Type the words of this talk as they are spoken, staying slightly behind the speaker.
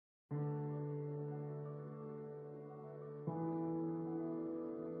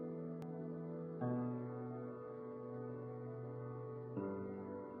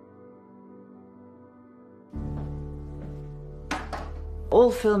All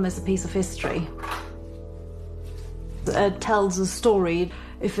film is a piece of history. It tells a story.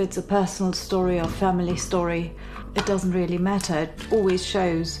 If it's a personal story or family story, it doesn't really matter. It always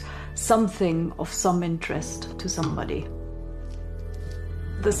shows something of some interest to somebody.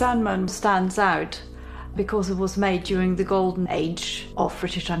 The Sandman stands out because it was made during the golden age of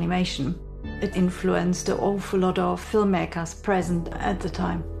British animation. It influenced an awful lot of filmmakers present at the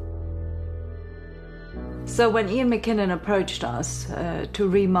time. So when Ian Mackinnon approached us to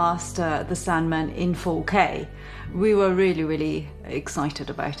remaster The Sandman in 4K, we were really, really excited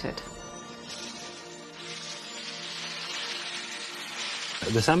about it.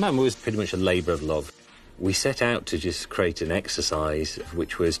 The Sandman was pretty much a labour of love. We set out to just create an exercise,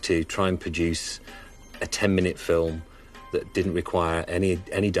 which was to try and produce a 10-minute film that didn't require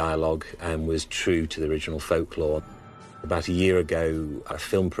any dialogue and was true to the original folklore. About a year ago, a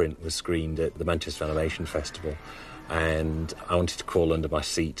film print was screened at the Manchester Animation Festival, and I wanted to crawl under my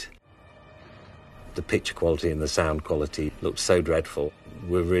seat. The picture quality and the sound quality looked so dreadful.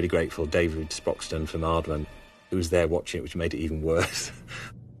 We're really grateful. David Sproxton from Aardman, who was there watching it, which made it even worse.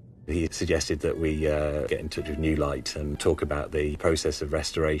 He suggested that we get in touch with Nulight and talk about the process of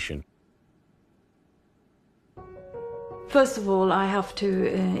restoration. First of all, I have to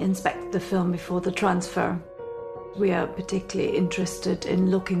inspect the film before the transfer. We are particularly interested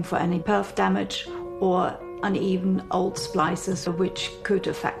in looking for any perf damage or uneven old splices which could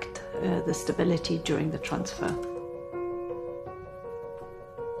affect the stability during the transfer.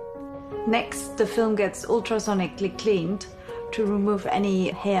 Next, the film gets ultrasonically cleaned to remove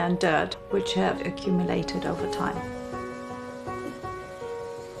any hair and dirt which have accumulated over time.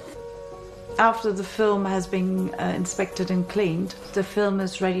 After the film has been inspected and cleaned, the film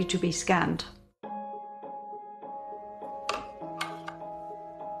is ready to be scanned.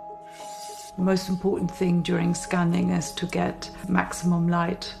 The most important thing during scanning is to get maximum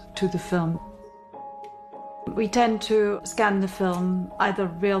light to the film. We tend to scan the film either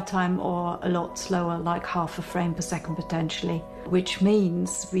real-time or a lot slower, like half a frame per second potentially, which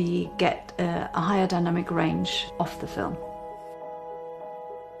means we get a higher dynamic range of the film.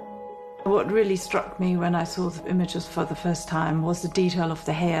 What really struck me when I saw the images for the first time was the detail of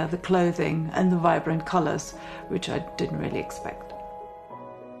the hair, the clothing, and the vibrant colors, which I didn't really expect.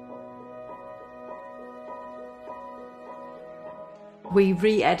 We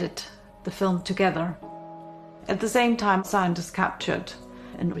re-edit the film together. At the same time, sound is captured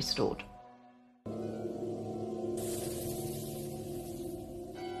and restored.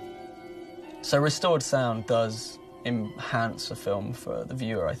 So restored sound does enhance a film for the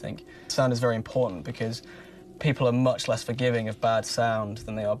viewer, I think. Sound is very important because people are much less forgiving of bad sound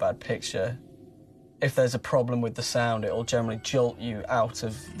than they are bad picture. If there's a problem with the sound, it'll generally jolt you out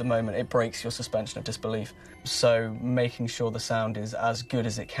of the moment. It breaks your suspension of disbelief. So making sure the sound is as good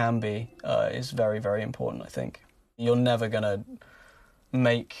as it can be is very, very important, I think. You're never going to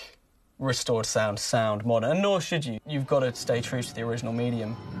make restored sound modern, and nor should you. You've got to stay true to the original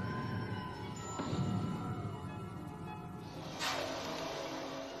medium.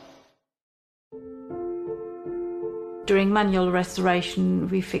 During manual restoration,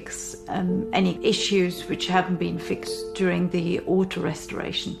 we fix any issues which haven't been fixed during the auto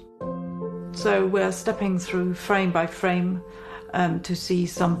restoration. So we're stepping through frame by frame to see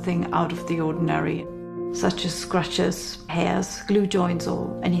something out of the ordinary, such as scratches, hairs, glue joints,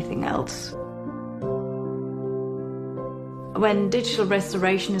 or anything else. When digital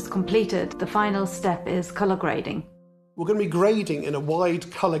restoration is completed, the final step is color grading. We're going to be grading in a wide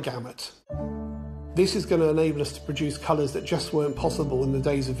colour gamut. This is going to enable us to produce colours that just weren't possible in the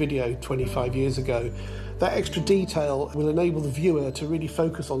days of video 25 years ago. That extra detail will enable the viewer to really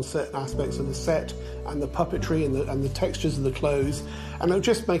focus on certain aspects of the set and the puppetry and the textures of the clothes, and it'll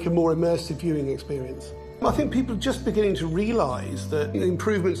just make a more immersive viewing experience. I think people are just beginning to realise that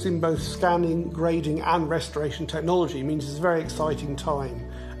improvements in both scanning, grading and restoration technology means it's a very exciting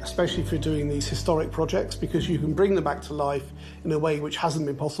time, especially if you're doing these historic projects, because you can bring them back to life in a way which hasn't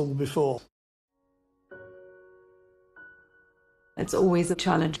been possible before. It's always a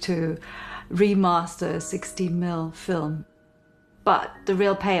challenge to remaster a 16mm film. But the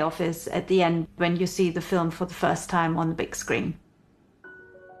real payoff is at the end when you see the film for the first time on the big screen.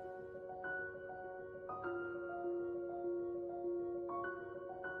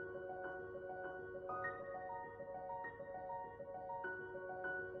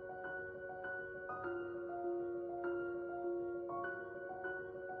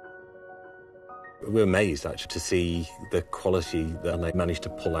 We're amazed, actually, to see the quality that they managed to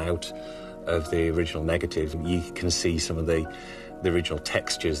pull out of the original negative. You can see some of the original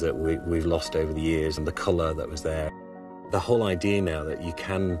textures that we've lost over the years and the colour that was there. The whole idea now that you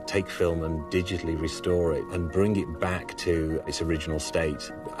can take film and digitally restore it and bring it back to its original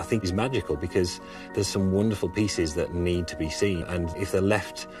state, I think is magical, because there's some wonderful pieces that need to be seen, and if they're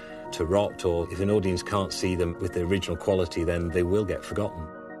left to rot, or if an audience can't see them with the original quality, then they will get forgotten.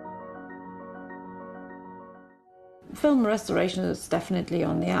 Film restoration is definitely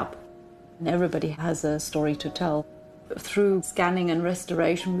on the up. Everybody has a story to tell. Through scanning and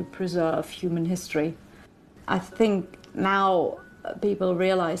restoration, we preserve human history. I think now people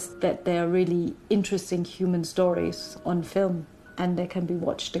realize that there are really interesting human stories on film, and they can be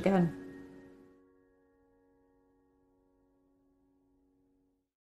watched again.